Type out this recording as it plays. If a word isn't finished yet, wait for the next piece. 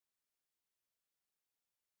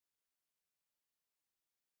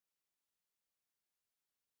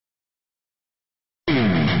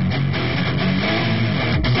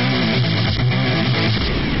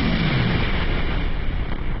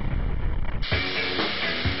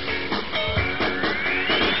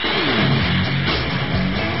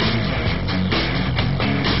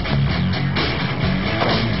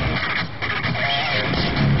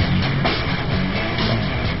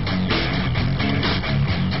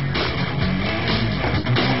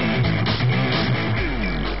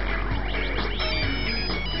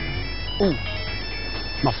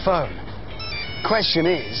My phone. Question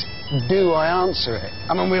is, do I answer it?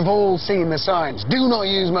 I mean, we've all seen the signs. Do not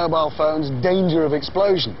use mobile phones, danger of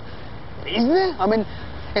explosion. Isn't there? I mean,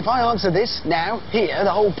 if I answer this now, here,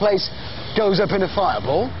 the whole place goes up in a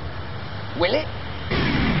fireball. Will it?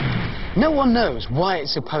 No one knows why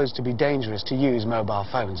it's supposed to be dangerous to use mobile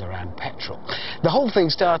phones around petrol. The whole thing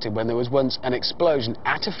started when there was once an explosion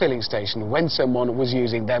at a filling station when someone was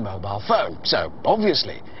using their mobile phone. So,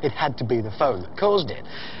 obviously, it had to be the phone that caused it.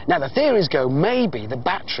 Now, the theories go maybe the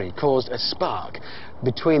battery caused a spark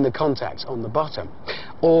between the contacts on the bottom.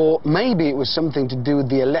 Or maybe it was something to do with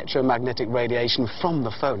the electromagnetic radiation from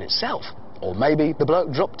the phone itself. Or maybe the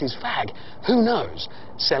bloke dropped his fag. Who knows?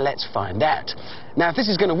 So let's find out. Now, if this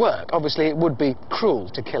is going to work, obviously it would be cruel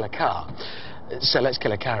to kill a car. So let's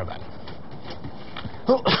kill a caravan.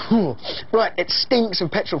 Right, it stinks of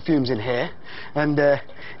petrol fumes in here. And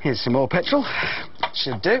here's some more petrol.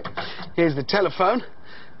 Should do. Here's the telephone.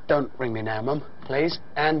 Don't ring me now, Mum, please.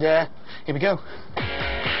 And here we go.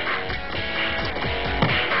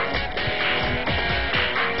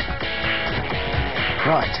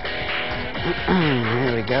 Right.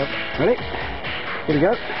 Here we go. Ready? Here we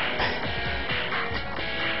go.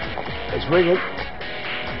 It's ringing.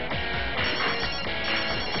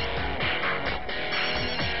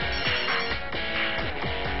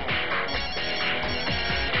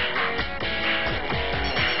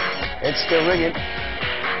 It's still ringing.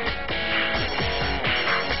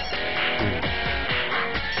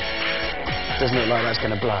 Doesn't look like that's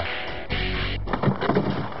going to blow.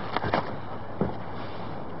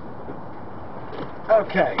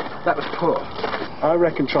 Okay, that was poor. I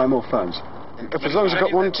reckon try more phones. As long as I've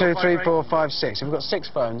got 1, 2, 3, 4, 5, 6. If we've got 6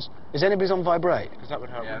 phones, is anybody's on vibrate? That would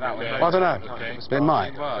help. Yeah, I don't know. Okay. It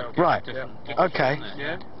might. Right. Okay.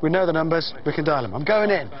 Yeah. We know the numbers. We can dial them. I'm going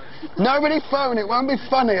in. Nobody phone. It won't be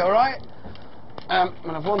funny, all right? And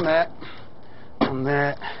I've one there. One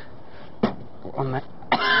there. One there.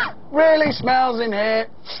 Really smells in here.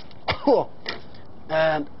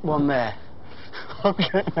 And one there.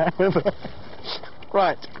 Okay.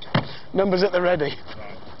 Right. Numbers at the ready.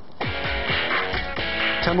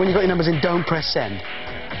 Tell me when you've got your numbers in, don't press send.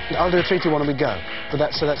 I'll do a 3, 2, 1 and we go.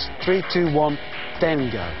 So that's 3, 2, 1, then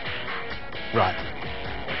go. Right.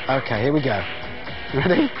 Okay, here we go.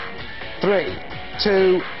 Ready? 3,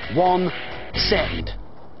 2, 1, send.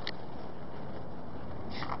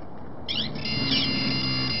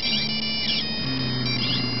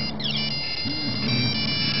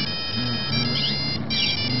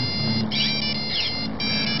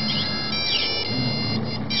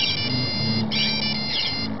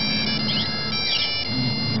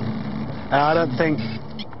 I don't think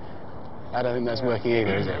that's working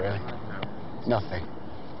either, is it, really? Nothing.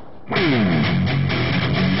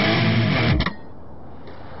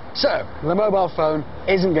 So, the mobile phone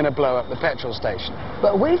isn't going to blow up the petrol station.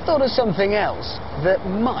 But we thought of something else that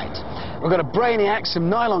might. We've got a Brainiac, some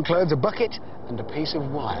nylon clothes, a bucket, and a piece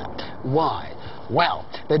of wire. Why? Well,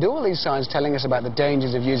 they do all these signs telling us about the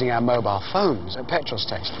dangers of using our mobile phones at petrol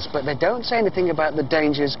stations, but they don't say anything about the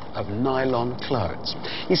dangers of nylon clothes.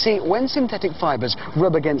 You see, when synthetic fibres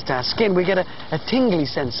rub against our skin, we get a tingly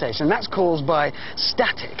sensation, and that's caused by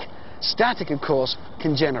static. Static, of course,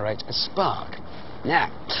 can generate a spark. Now,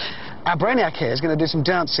 our Brainiac here is going to do some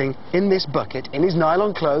dancing in this bucket, in his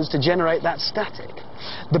nylon clothes, to generate that static.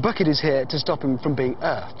 The bucket is here to stop him from being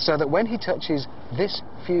earthed, so that when he touches this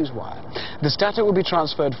fuse wire, the static will be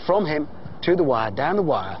transferred from him to the wire, down the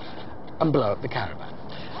wire, and blow up the caravan.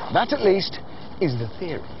 That, at least, is the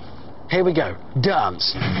theory. Here we go.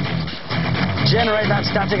 Dance. Generate that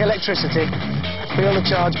static electricity. Feel the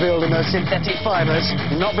charge build in those synthetic fibres.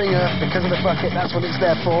 You're not being earthed because of the bucket. That's what it's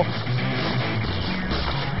there for.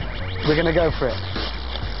 We're going to go for it.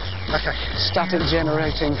 Okay. Static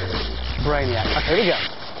generating Brainiac. Okay, here we go.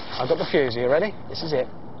 I've got the fuse. Are you ready? This is it.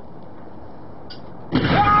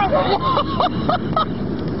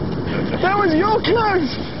 That was your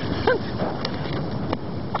clothes!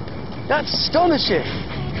 That's astonishing.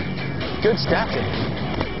 Good static.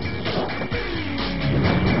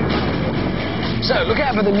 So, look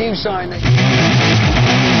out for the new sign.